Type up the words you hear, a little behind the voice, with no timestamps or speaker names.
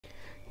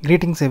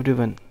Greetings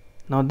everyone.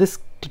 Now this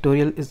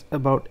tutorial is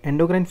about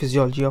endocrine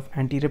physiology of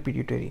anterior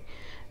pituitary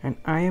and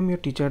I am your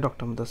teacher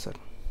Dr. Mudassar.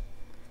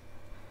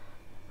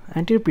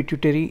 Anterior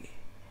pituitary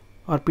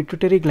or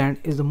pituitary gland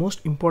is the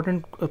most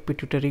important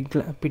pituitary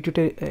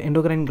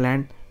endocrine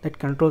gland that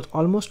controls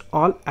almost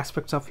all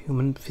aspects of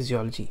human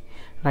physiology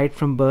right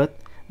from birth,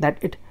 that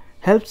it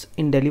helps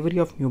in delivery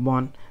of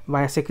newborn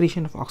via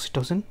secretion of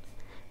oxytocin.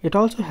 It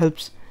also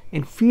helps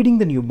in feeding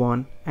the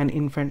newborn and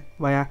infant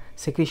via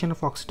secretion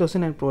of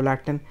oxytocin and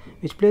prolactin,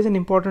 which plays an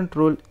important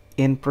role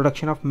in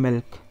production of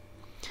milk.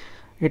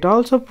 It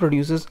also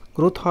produces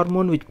growth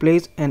hormone, which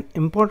plays an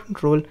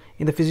important role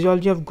in the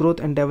physiology of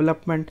growth and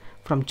development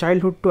from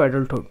childhood to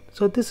adulthood.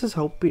 So this is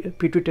how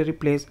pituitary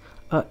plays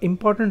an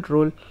important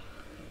role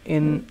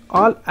in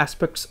all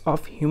aspects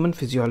of human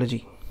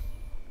physiology.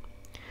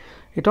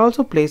 It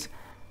also plays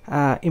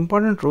an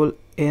important role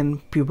in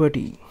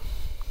puberty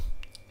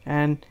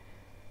and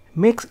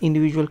makes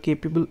individual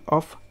capable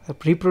of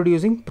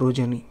reproducing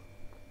progeny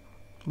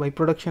by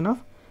production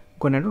of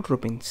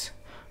gonadotropins.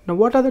 Now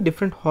what are the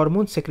different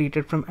hormones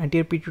secreted from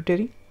anterior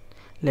pituitary?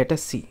 Let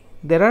us see.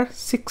 There are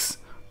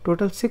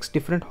total six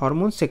different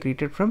hormones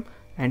secreted from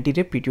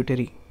anterior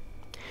pituitary.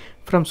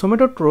 From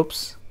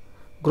somatotropes,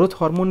 growth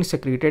hormone is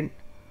secreted.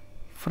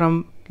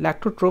 From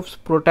lactotropes,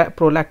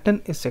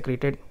 prolactin is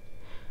secreted.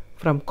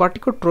 From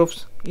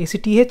corticotropes,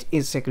 ACTH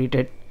is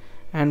secreted,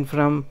 and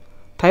from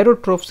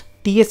thyrotropes,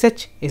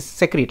 TSH is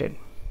secreted.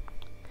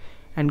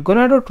 And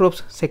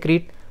gonadotropes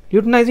secrete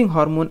luteinizing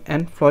hormone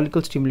and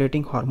follicle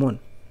stimulating hormone.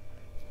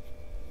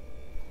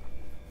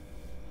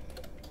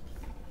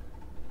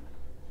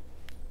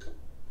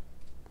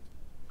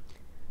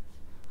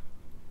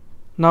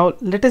 Now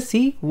let us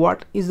see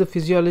what is the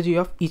physiology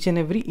of each and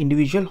every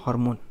individual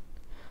hormone.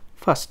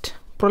 First,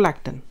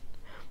 prolactin.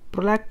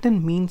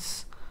 Prolactin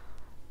means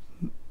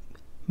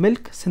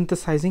milk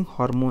synthesizing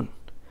hormone.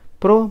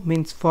 Pro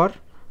means for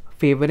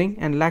favoring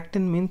and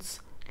lactin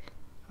means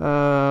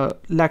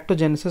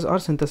lactogenesis or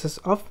synthesis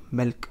of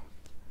milk.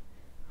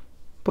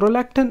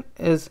 Prolactin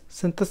is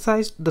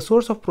synthesized. The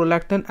source of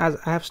prolactin, as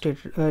I have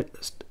stated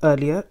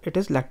earlier, it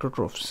is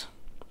lactotropes.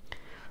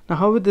 Now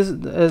how is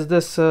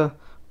this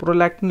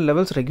prolactin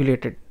levels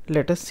regulated?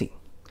 Let us see.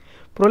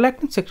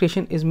 Prolactin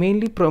secretion is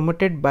mainly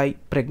promoted by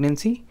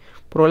pregnancy,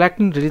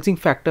 prolactin releasing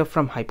factor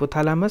from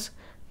hypothalamus,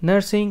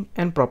 nursing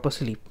and proper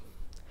sleep.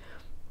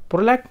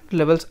 Prolactin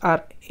levels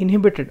are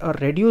inhibited or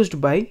reduced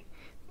by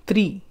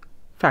three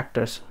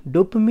factors: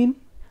 dopamine,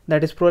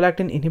 that is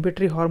prolactin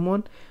inhibitory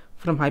hormone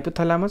from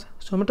hypothalamus,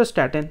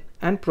 somatostatin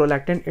and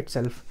prolactin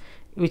itself,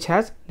 which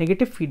has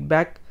negative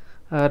feedback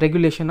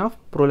regulation of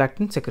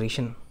prolactin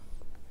secretion.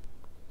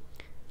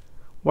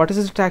 What is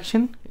its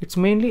action? It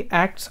mainly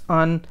acts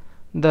on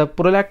the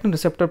prolactin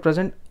receptor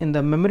present in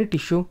the mammary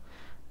tissue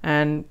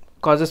and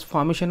causes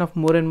formation of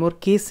more and more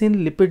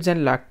casein, lipids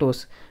and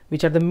lactose,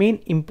 which are the main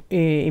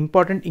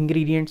important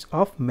ingredients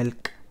of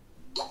milk.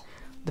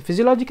 The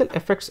physiological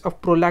effects of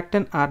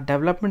prolactin are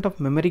development of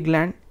mammary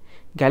gland,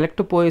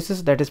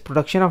 galactopoiesis, that is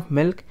production of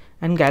milk,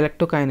 and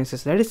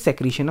galactokinesis, that is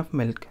secretion of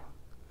milk.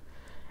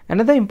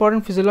 Another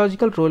important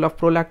physiological role of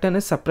prolactin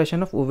is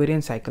suppression of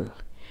ovarian cycle.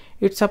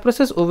 It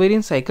suppresses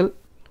ovarian cycle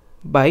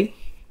by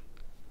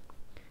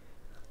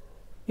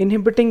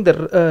inhibiting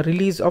the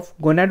release of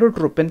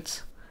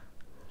gonadotropins,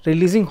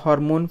 releasing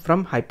hormone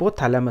from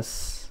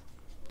hypothalamus.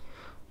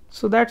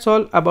 So that's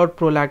all about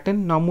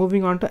prolactin. Now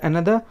moving on to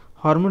another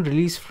hormone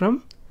released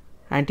from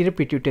anterior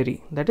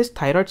pituitary, that is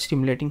thyroid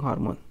stimulating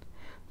hormone.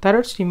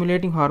 Thyroid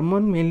stimulating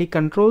hormone mainly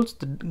controls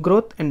the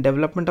growth and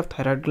development of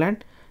thyroid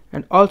gland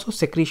and also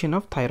secretion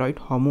of thyroid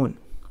hormone.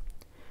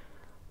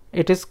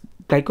 It is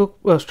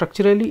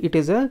structurally it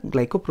is a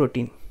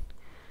glycoprotein,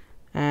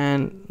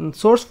 and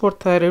source for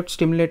thyroid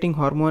stimulating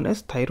hormone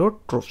is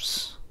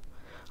thyrotropes.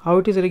 How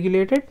it is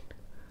regulated?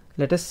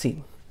 Let us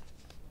see.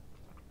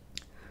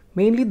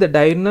 Mainly the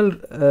diurnal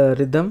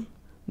rhythm,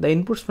 the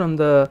inputs from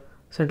the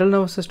central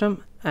nervous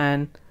system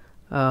and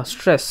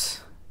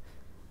stress.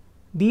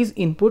 These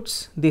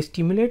inputs, they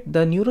stimulate the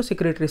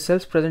neurosecretory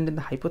cells present in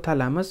the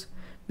hypothalamus,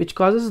 which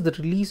causes the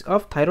release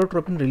of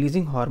thyrotropin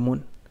releasing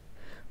hormone.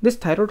 This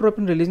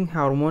thyrotropin releasing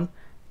hormone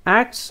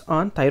acts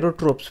on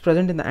thyrotropes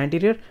present in the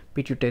anterior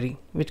pituitary,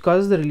 which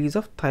causes the release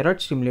of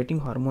thyroid stimulating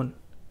hormone.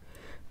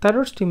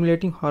 Thyroid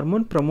stimulating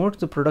hormone promotes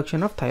the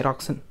production of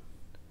thyroxine,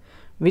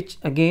 which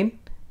again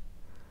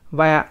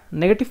via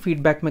negative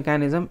feedback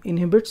mechanism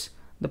inhibits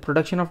the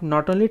production of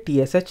not only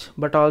TSH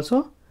but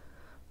also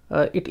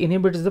it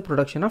inhibits the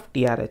production of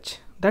TRH.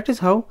 That is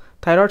how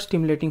thyroid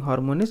stimulating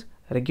hormone is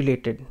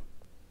regulated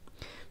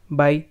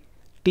by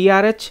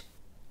TRH,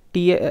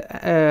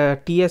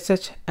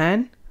 TSH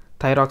and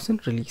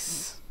thyroxine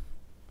release.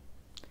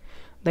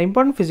 The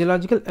important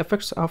physiological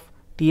effects of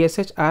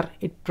TSH are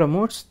it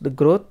promotes the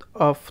growth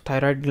of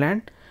thyroid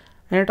gland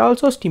and it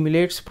also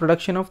stimulates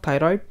production of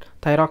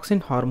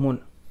thyroxine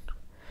hormone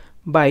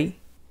by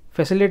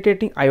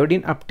facilitating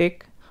iodine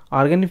uptake,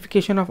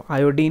 organification of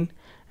iodine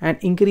and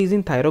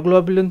increasing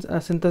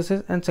thyroglobulin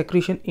synthesis and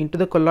secretion into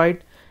the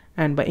colloid,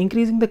 and by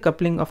increasing the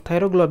coupling of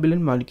thyroglobulin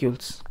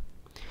molecules.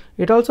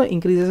 It also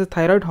increases the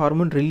thyroid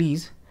hormone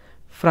release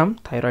from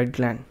thyroid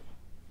gland.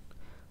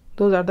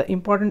 Those are the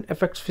important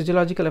effects,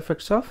 physiological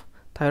effects of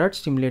thyroid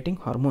stimulating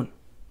hormone.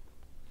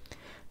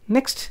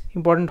 Next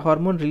important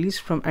hormone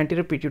released from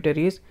anterior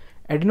pituitary is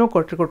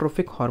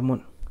adrenocorticotropic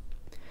hormone.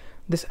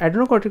 This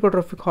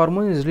adrenocorticotropic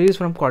hormone is released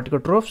from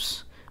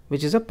corticotrophs,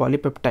 which is a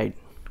polypeptide.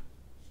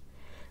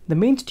 The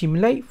main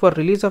stimuli for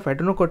release of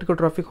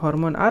adrenocorticotropic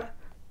hormone are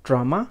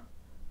trauma,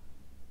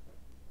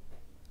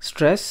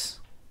 stress,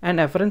 and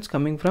afferents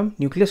coming from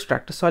nucleus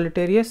tractus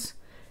solitarius,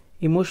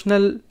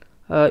 emotional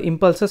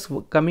impulses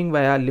coming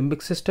via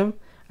limbic system,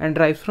 and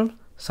drives from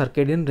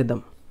circadian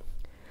rhythm.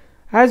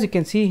 As you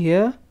can see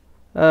here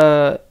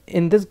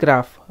in this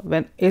graph,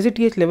 when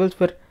ACTH levels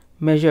were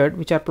measured,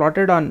 which are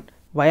plotted on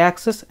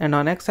y-axis, and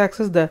on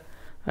x-axis the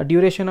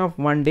duration of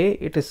one day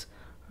it is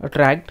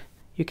tracked,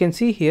 you can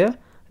see here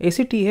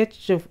ACTH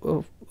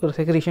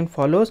secretion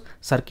follows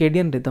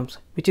circadian rhythms,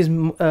 which is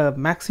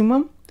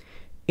maximum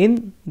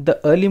in the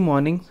early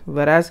morning,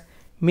 whereas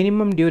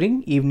minimum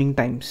during evening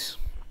times.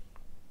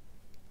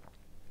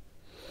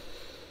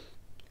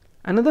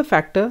 Other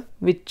factors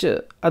which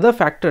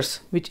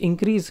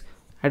increase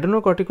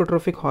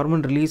adrenocorticotropic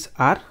hormone release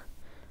are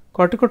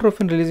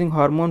corticotropin releasing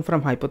hormone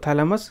from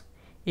hypothalamus,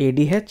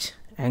 ADH,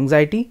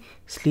 anxiety,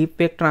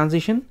 sleep-wake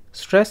transition,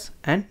 stress,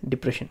 and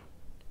depression.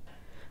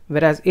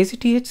 Whereas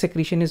ACTH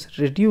secretion is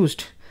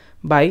reduced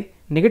by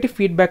negative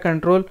feedback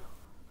control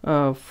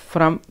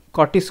from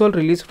cortisol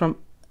release from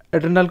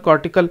adrenal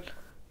cortical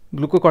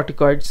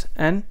glucocorticoids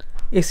and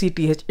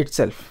ACTH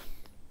itself.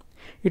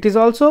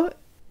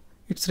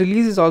 Its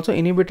release is also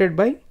inhibited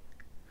by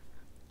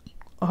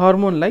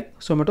hormone like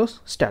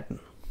somatostatin.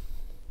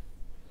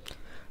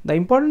 The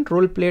important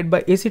role played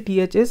by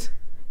ACTH is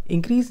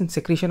increase in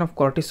secretion of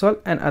cortisol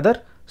and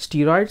other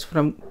steroids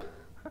from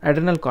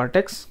adrenal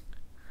cortex,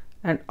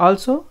 and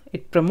also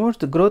it promotes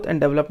the growth and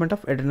development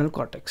of adrenal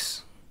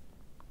cortex.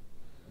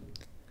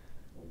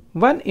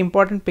 One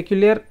important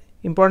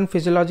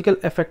physiological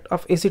effect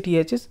of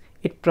ACTH is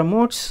it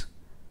promotes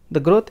the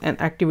growth and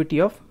activity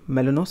of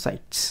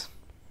melanocytes.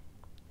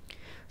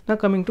 Now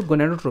coming to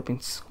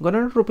gonadotropins.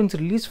 Gonadotropins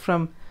released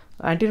from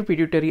anterior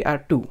pituitary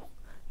are two: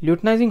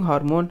 luteinizing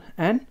hormone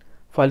and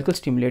follicle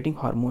stimulating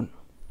hormone.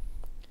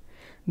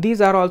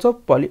 These are also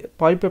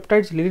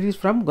polypeptides released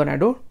from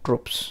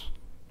gonadotropes.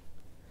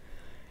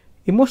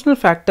 Emotional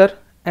factor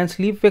and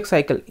sleep-wake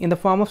cycle in the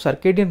form of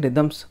circadian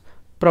rhythms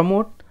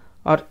promote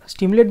or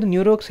stimulate the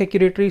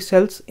neurosecretory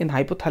cells in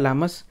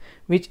hypothalamus,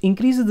 which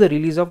increases the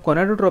release of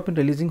gonadotropin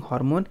releasing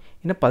hormone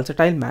in a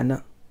pulsatile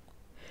manner,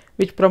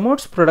 which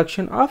promotes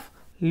production of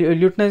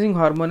luteinizing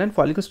hormone and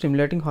follicle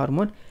stimulating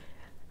hormone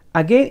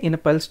again in a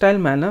pulsatile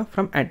manner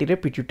from anterior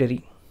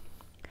pituitary,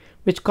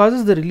 which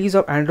causes the release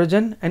of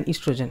androgen and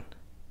estrogen.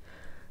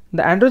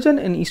 The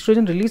androgen and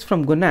estrogen released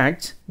from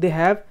gonads, they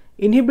have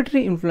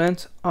inhibitory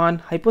influence on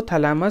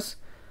hypothalamus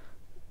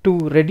to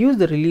reduce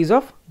the release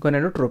of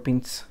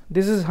gonadotropins.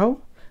 This is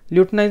how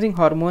luteinizing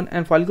hormone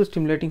and follicle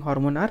stimulating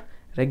hormone are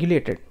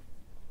regulated.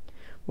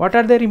 What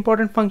are their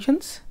important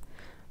functions?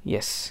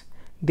 Yes,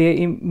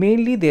 they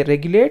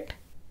regulate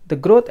the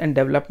growth and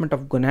development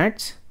of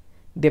gonads.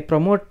 They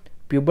promote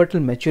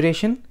pubertal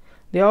maturation.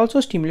 They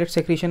also stimulate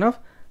secretion of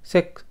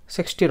sex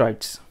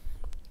steroids.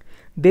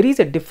 There is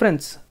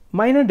a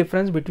minor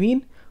difference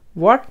between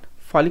what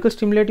follicle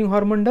stimulating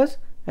hormone does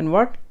and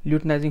what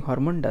luteinizing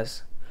hormone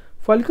does.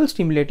 Follicle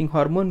stimulating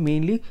hormone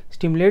mainly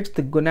stimulates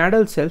the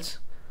gonadal cells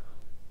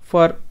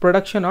for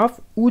production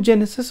of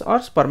oogenesis or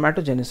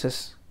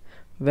spermatogenesis,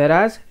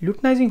 whereas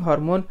luteinizing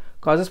hormone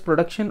causes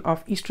production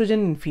of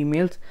estrogen in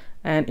females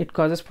and it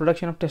causes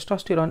production of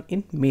testosterone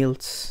in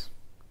males.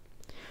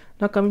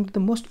 Now coming to the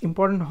most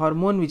important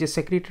hormone which is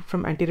secreted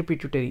from anterior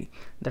pituitary,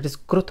 that is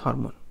growth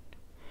hormone.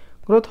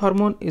 Growth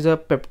hormone is a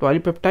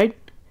polypeptide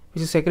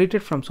which is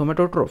secreted from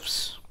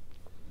somatotrophs.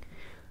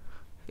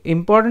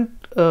 Important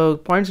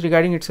points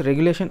regarding its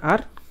regulation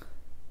are: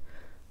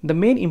 the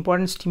main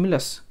important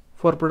stimulus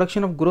for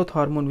production of growth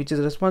hormone, which is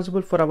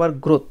responsible for our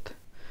growth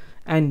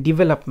and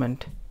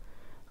development,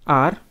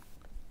 are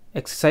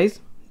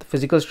exercise, the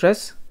physical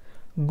stress,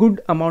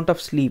 good amount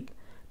of sleep.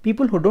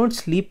 People who don't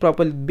sleep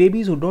properly,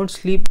 babies who don't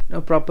sleep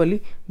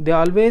properly, they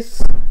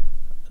always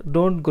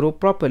don't grow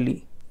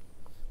properly.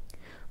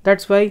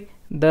 That's why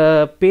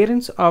the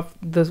parents of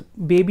the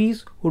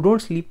babies who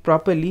don't sleep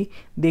properly,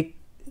 they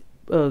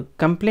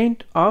complain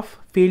of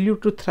failure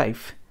to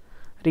thrive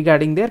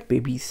regarding their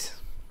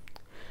babies.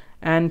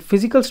 And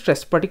physical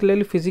stress,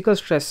 particularly physical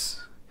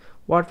stress,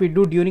 what we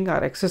do during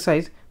our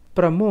exercise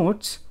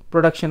promotes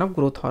production of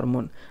growth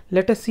hormone.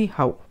 Let us see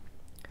how.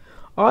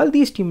 All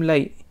these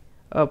stimuli,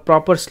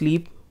 proper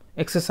sleep,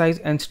 exercise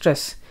and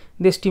stress,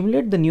 they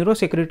stimulate the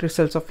neurosecretory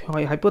cells of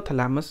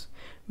hypothalamus,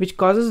 which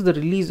causes the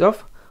release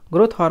of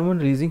growth hormone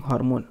releasing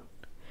hormone,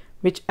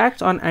 which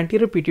acts on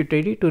anterior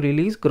pituitary to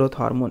release growth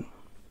hormone.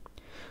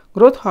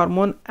 Growth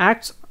hormone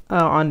acts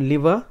on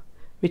liver,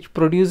 which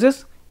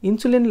produces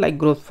insulin like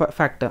growth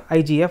factor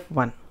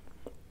IGF-1,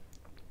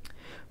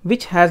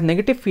 which has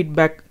negative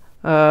feedback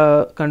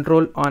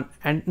control on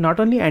and not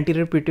only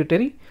anterior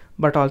pituitary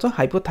but also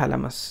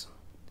hypothalamus.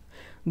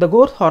 The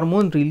growth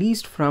hormone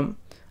released from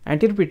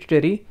anterior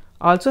pituitary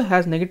also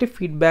has negative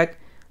feedback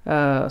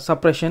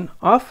suppression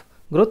of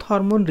growth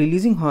hormone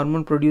releasing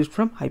hormone produced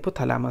from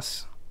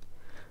hypothalamus.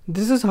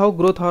 This is how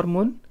growth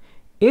hormone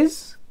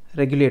is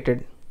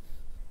regulated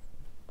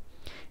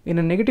in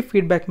a negative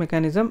feedback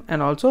mechanism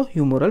and also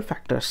humoral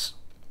factors.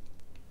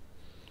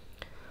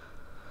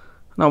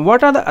 Now,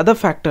 what are the other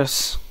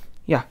factors?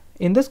 Yeah,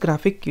 in this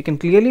graphic you can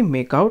clearly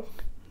make out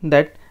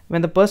that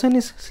when the person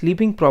is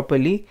sleeping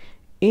properly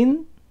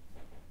in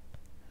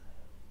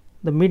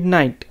the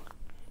midnight,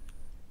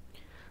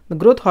 the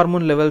growth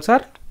hormone levels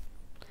are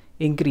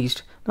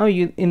increased. Now,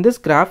 in this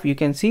graph you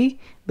can see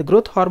the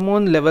growth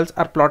hormone levels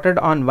are plotted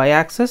on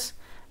y-axis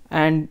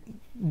and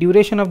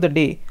duration of the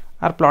day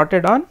are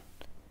plotted on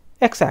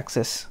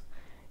x-axis.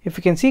 If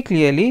you can see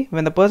clearly,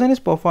 when the person is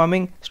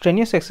performing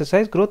strenuous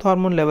exercise, growth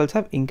hormone levels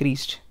have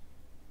increased,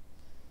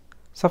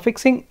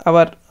 suffixing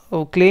our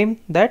claim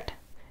that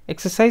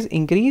exercise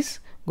increase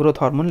growth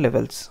hormone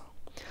levels.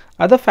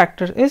 Other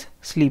factor is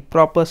sleep,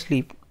 proper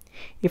sleep.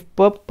 If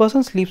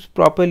person sleeps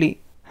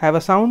properly, have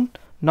a sound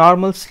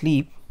normal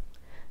sleep,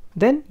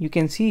 then you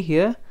can see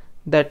here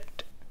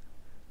that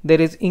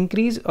there is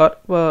increased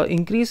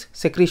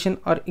secretion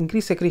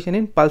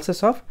in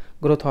pulses of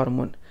growth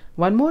hormone.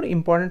 One more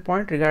important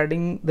point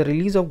regarding the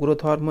release of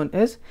growth hormone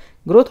is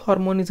growth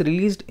hormone is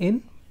released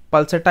in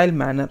pulsatile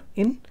manner,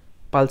 in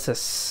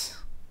pulses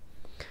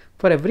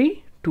for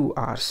every 2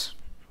 hours.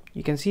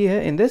 You can see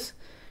here in this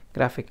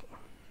graphic.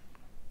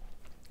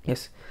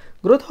 Yes,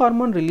 growth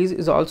hormone release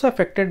is also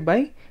affected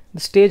by the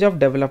stage of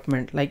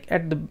development. Like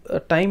at the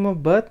time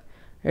of birth,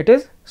 it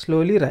is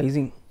slowly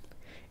rising.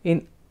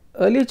 In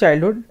early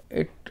childhood,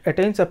 it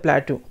attains a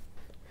plateau,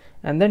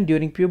 and then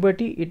during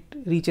puberty it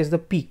reaches the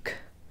peak,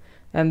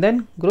 and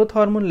then growth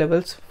hormone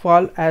levels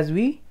fall as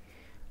we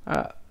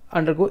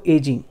undergo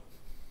aging,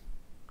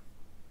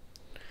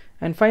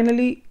 and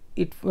finally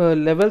it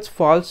levels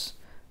falls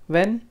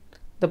when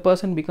the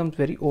person becomes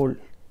very old,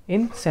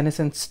 in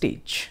senescence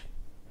stage.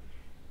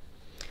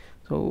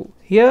 So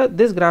here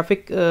this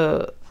graphic,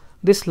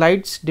 this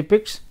slides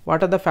depicts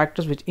what are the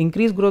factors which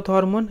increase growth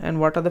hormone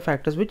and what are the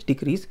factors which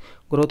decrease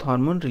growth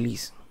hormone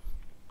release.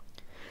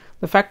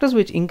 The factors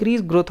which increase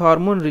growth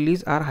hormone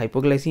release are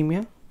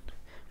hypoglycemia,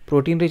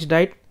 protein rich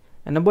diet,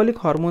 anabolic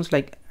hormones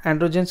like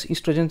androgens,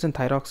 estrogens and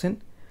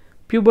thyroxine,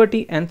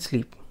 puberty and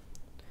sleep.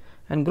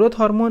 And growth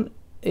hormone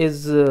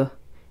is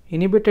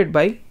inhibited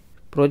by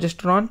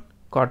progesterone,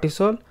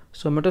 cortisol,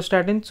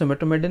 somatostatin,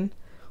 somatomedin,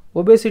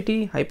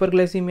 obesity,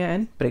 hyperglycemia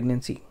and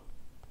pregnancy.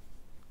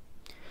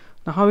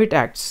 Now, how it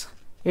acts?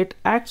 It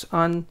acts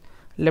on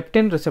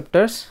leptin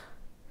receptors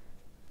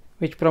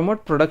which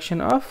promote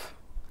production of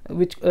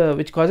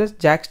which causes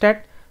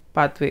JAK-STAT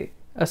pathway,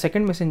 a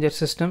second messenger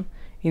system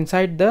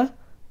inside the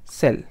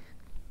cell,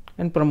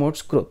 and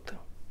promotes growth.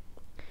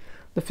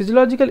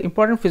 The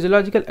important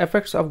physiological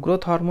effects of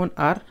growth hormone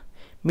are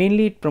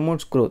mainly it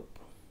promotes growth.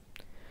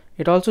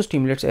 It also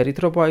stimulates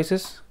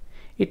erythropoiesis.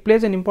 It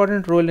plays an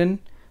important role in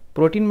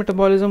protein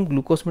metabolism,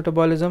 glucose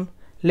metabolism,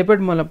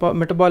 lipid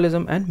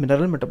metabolism and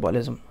mineral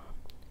metabolism.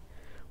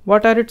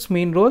 What are its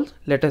main roles?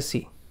 Let us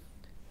see.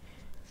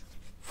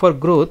 For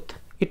growth,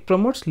 it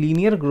promotes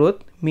linear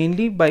growth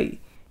mainly by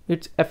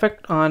its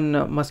effect on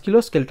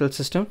musculoskeletal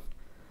system,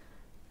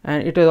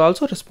 and it is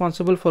also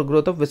responsible for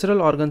growth of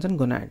visceral organs and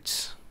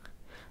gonads.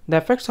 The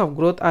effects of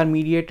growth are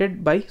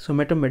mediated by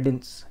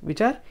somatomedins,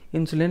 which are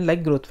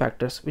insulin-like growth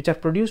factors, which are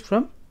produced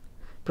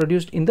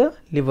in the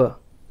liver.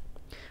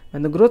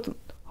 When the growth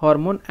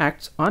hormone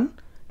acts on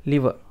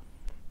liver,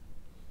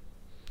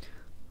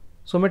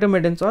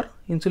 somatomedins or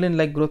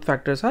insulin-like growth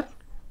factors are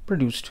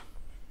produced.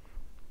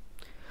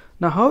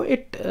 Now, how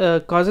it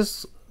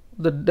causes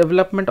the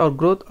development or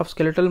growth of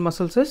skeletal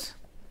muscles is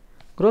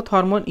growth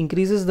hormone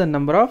increases the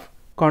number of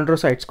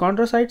chondrocytes.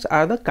 Chondrocytes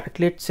are the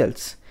cartilage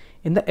cells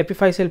in the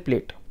epiphyseal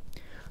plate.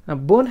 Now,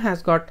 bone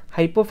has got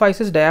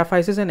hypophysis,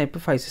 diaphysis and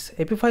epiphysis.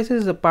 Epiphysis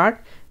is the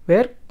part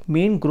where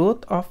main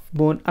growth of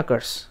bone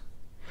occurs.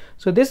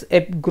 So, this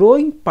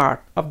growing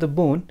part of the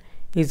bone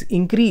is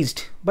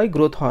increased by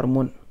growth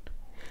hormone.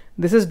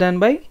 This is done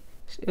by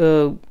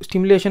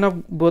stimulation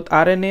of both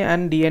RNA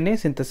and DNA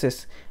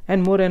synthesis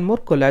and more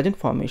collagen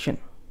formation,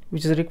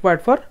 which is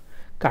required for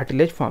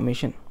cartilage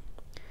formation.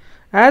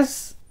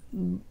 As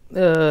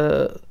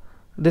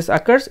this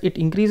occurs, it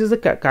increases the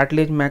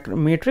cartilage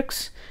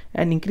matrix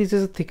and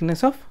increases the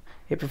thickness of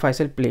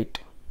epiphyseal plate.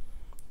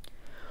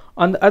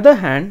 On the other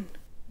hand,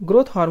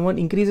 growth hormone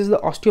increases the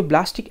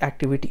osteoblastic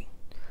activity.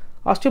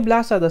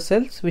 Osteoblasts are the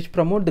cells which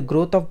promote the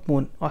growth of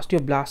bone.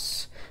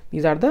 Osteoblasts,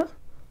 these are the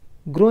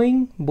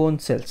growing bone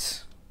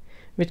cells,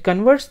 which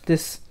converts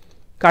this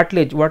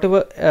cartilage,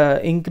 whatever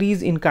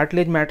increase in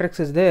cartilage matrix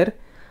is there.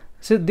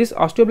 So this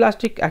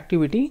osteoblastic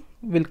activity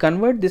will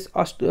convert this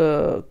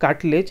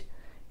cartilage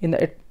in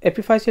the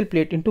epiphyseal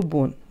plate into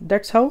bone.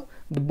 That's how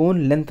the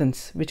bone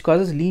lengthens, which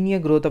causes linear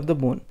growth of the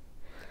bone,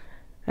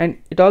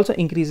 and it also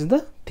increases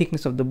the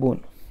thickness of the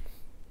bone.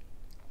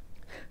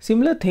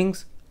 Similar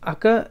things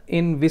occur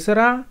in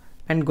viscera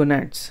and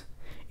gonads.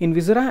 In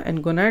viscera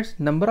and gonads,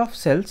 number of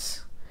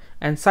cells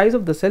and size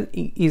of the cell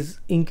is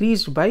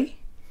increased by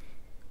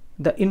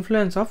the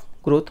influence of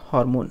growth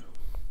hormone.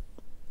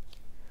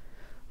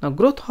 Now,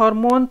 growth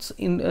hormones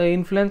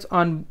influence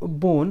on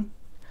bone,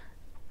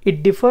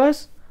 it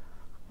differs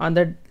on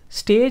the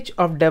stage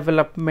of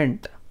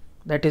development.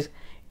 That is,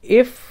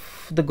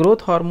 if the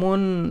growth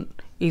hormone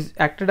is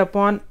acted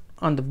upon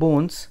on the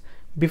bones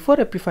before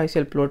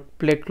epiphyseal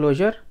plate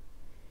closure,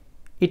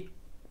 it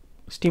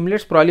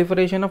stimulates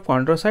proliferation of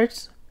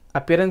chondrocytes,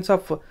 appearance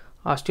of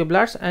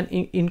osteoblasts, and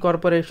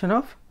incorporation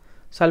of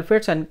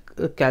sulfates and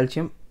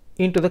calcium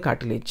into the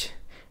cartilage,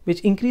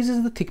 which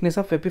increases the thickness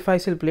of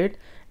epiphyseal plate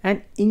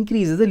and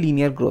increases the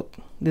linear growth.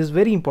 This is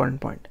very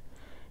important point.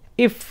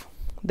 If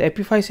the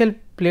epiphyseal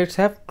plates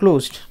have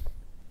closed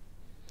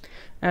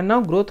and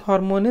now growth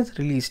hormone is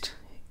released,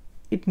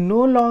 it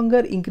no longer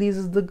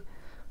increases the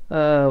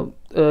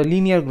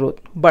linear growth,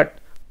 but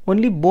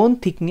only bone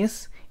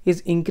thickness is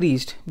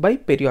increased by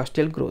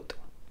periosteal growth.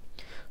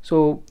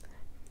 So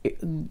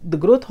the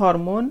growth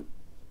hormone,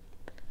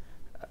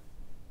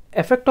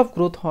 effect of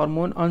growth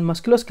hormone on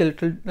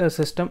musculoskeletal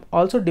system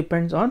also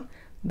depends on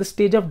the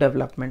stage of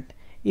development.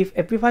 If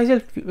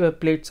epiphyseal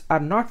plates are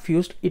not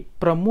fused, it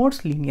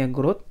promotes linear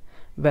growth,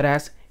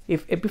 whereas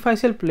if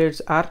epiphyseal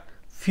plates are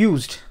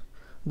fused,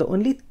 the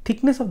only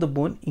thickness of the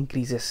bone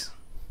increases.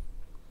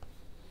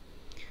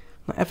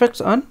 Now, effects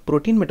on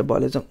protein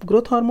metabolism.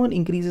 Growth hormone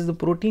increases the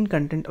protein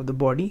content of the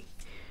body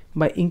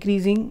by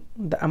increasing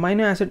the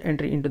amino acid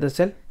entry into the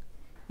cell.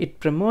 It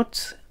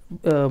promotes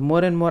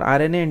more and more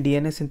RNA and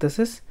DNA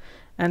synthesis,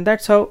 and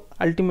that's how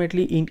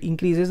ultimately it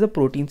increases the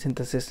protein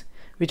synthesis,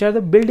 which are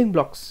the building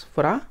blocks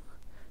for our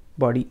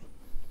body.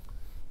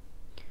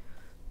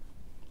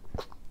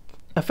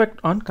 Effect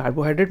on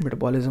carbohydrate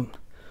metabolism.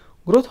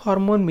 Growth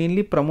hormone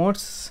mainly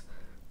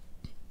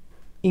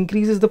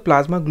increases the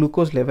plasma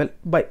glucose level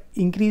by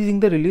increasing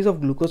the release of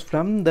glucose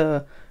from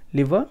the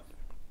liver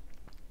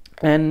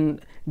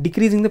and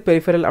decreasing the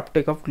peripheral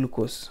uptake of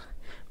glucose.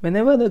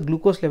 Whenever the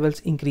glucose levels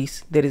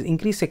increase, there is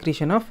increased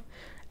secretion of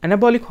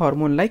anabolic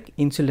hormone like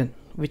insulin,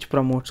 which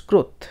promotes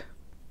growth.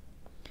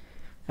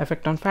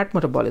 Effect on fat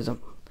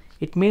metabolism.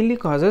 It mainly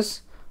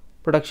causes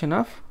production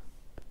of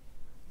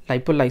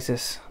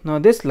lipolysis. Now,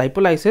 this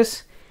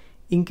lipolysis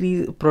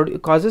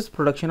causes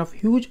production of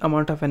huge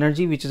amount of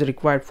energy which is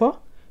required for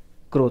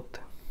growth.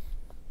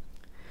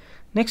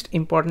 Next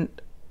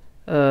important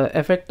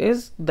effect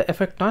is the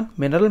effect on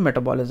mineral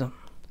metabolism.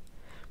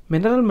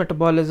 Mineral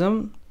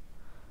metabolism,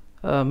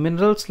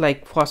 minerals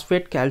like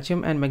phosphate,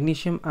 calcium and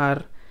magnesium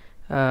are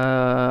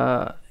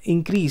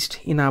increased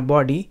in our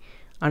body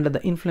under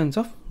the influence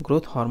of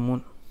growth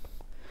hormone.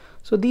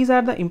 So these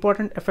are the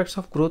important effects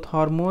of growth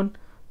hormone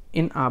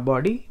in our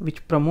body,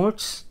 which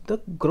promotes the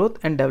growth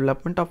and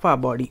development of our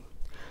body.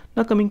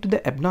 Now coming to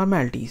the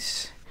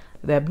abnormalities.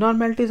 The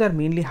abnormalities are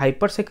mainly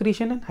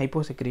hypersecretion and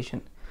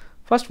hyposecretion.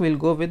 First we will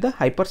go with the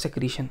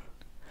hypersecretion.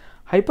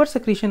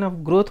 Hypersecretion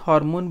of growth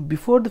hormone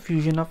before the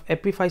fusion of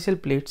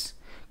epiphyseal plates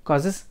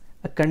causes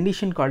a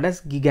condition called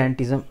as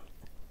gigantism.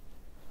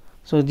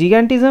 So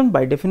gigantism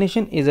by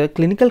definition is a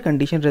clinical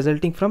condition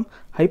resulting from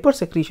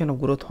hypersecretion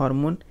of growth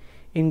hormone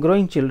in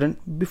growing children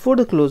before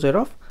the closure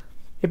of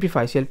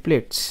epiphyseal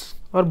plates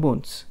or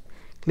bones.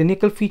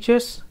 Clinical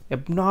features: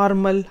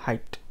 abnormal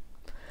height,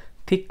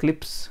 thick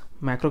lips,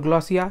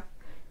 macroglossia,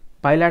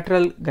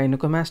 bilateral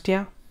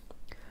gynecomastia,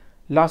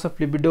 loss of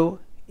libido,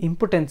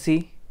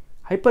 impotency,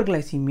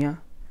 hyperglycemia,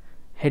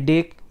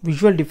 headache,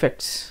 visual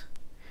defects,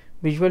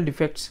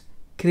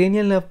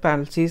 cranial nerve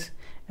palsies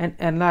and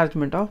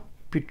enlargement of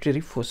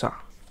pituitary fossa.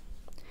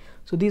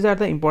 So these are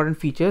the important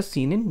features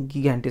seen in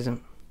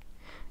gigantism.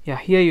 Yeah,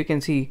 here you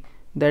can see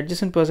the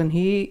adjacent person,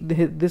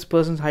 this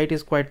person's height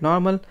is quite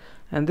normal,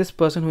 and this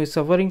person who is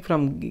suffering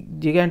from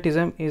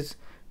gigantism is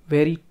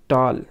very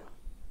tall.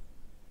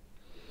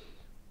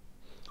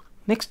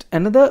 Next,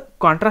 another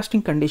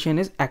contrasting condition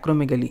is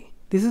acromegaly.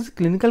 This is a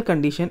clinical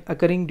condition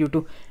occurring due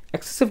to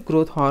excessive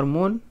growth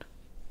hormone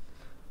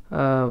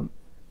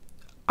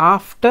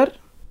after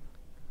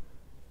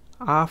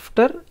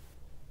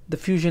the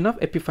fusion of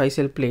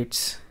epiphyseal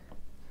plates.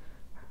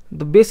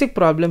 The basic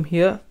problem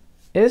here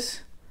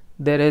is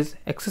there is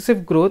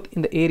excessive growth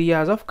in the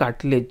areas of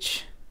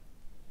cartilage.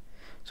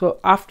 So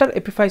after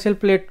epiphyseal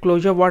plate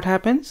closure, what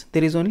happens?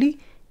 There is only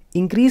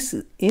increase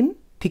in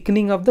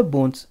thickening of the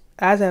bones,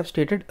 as I have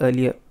stated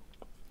earlier.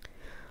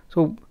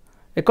 So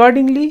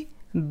accordingly,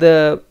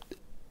 the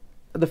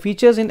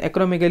features in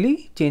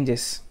acromegaly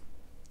changes.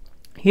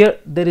 Here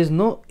there is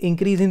no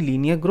increase in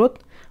linear growth,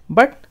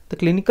 but the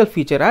clinical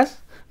features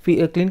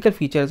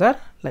are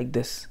like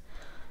this.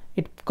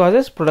 It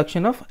causes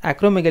production of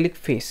acromegalic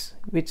face,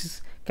 which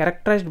is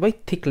characterized by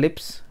thick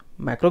lips,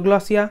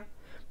 macroglossia,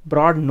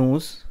 broad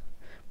nose,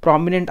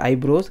 prominent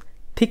eyebrows,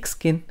 thick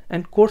skin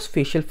and coarse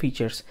facial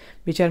features,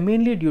 which are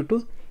mainly due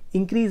to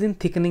increase in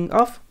thickening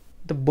of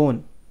the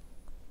bone,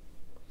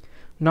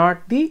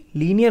 not the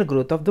linear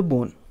growth of the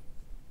bone.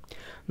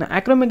 Now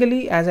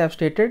acromegaly, as I have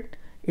stated,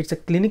 It's a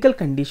clinical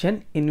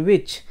condition in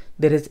which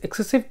there is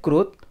excessive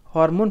growth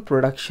hormone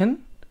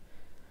production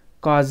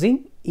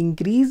causing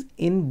increase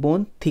in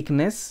bone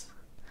thickness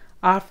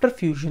after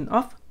fusion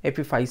of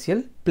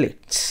epiphyseal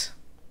plates.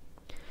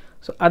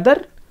 So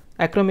other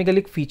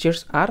acromegalic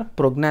features are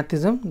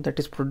prognathism, that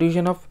is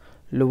protrusion of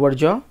lower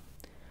jaw.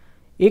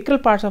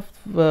 Acral parts of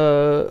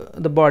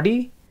the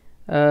body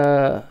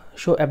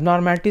show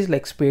abnormalities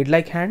like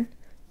spade-like hand,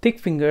 thick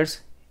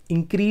fingers,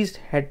 increased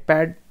head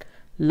pad,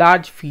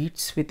 large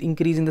feet with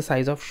increase in the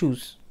size of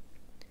shoes.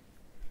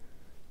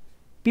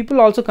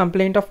 People also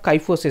complain of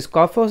kyphosis.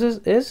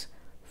 Kyphosis is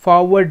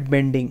forward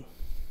bending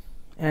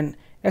and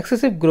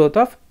excessive growth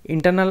of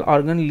internal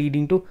organ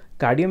leading to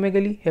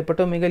cardiomegaly,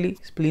 hepatomegaly,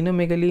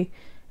 splenomegaly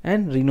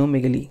and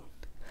renomegaly.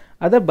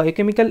 Other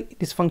biochemical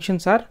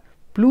dysfunctions are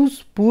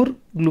poor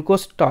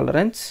glucose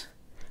tolerance,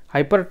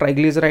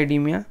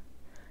 hypertriglyceridemia,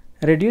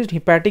 reduced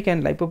hepatic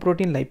and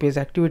lipoprotein lipase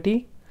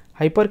activity,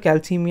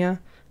 hypercalcemia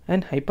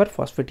and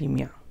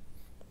hyperphosphatemia.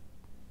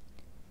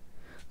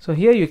 So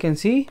here you can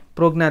see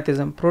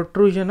prognathism,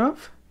 protrusion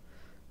of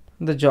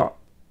the jaw.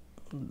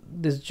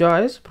 This jaw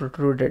is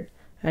protruded,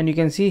 and you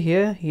can see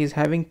here he is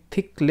having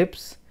thick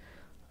lips,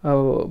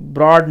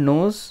 broad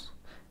nose,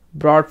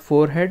 broad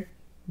forehead,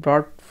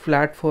 broad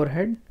flat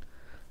forehead.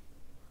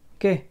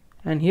 Okay,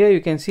 and here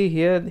you can see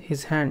here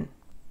his hand.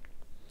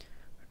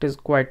 It is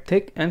quite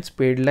thick and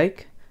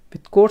spade-like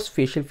with coarse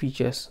facial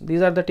features.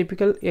 These are the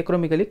typical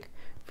acromegalic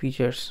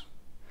features.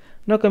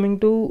 Now coming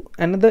to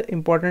another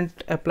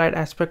important applied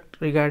aspect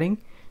regarding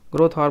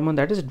growth hormone,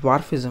 that is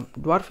dwarfism.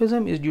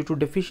 Dwarfism is due to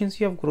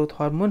deficiency of growth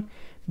hormone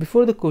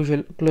before the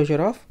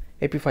closure of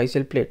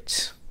epiphyseal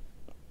plates.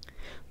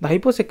 The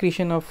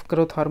hyposecretion of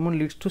growth hormone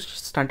leads to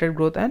stunted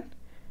growth and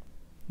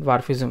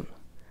dwarfism.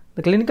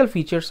 The clinical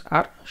features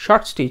are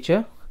short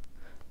stature,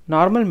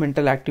 normal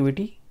mental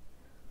activity,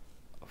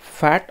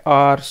 fat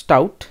or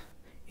stout,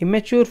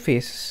 immature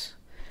face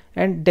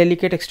and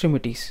delicate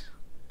extremities.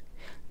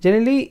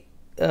 Generally,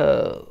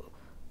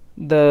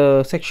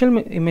 the sexual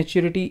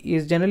immaturity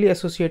is generally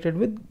associated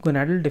with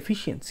gonadal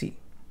deficiency.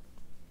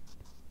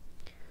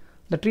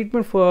 The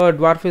treatment for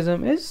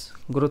dwarfism is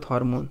growth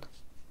hormone.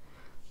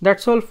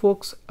 That's all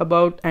folks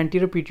about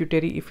anterior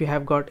pituitary. If you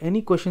have got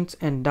any questions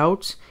and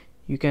doubts,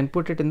 you can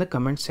put it in the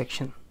comment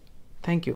section. Thank you.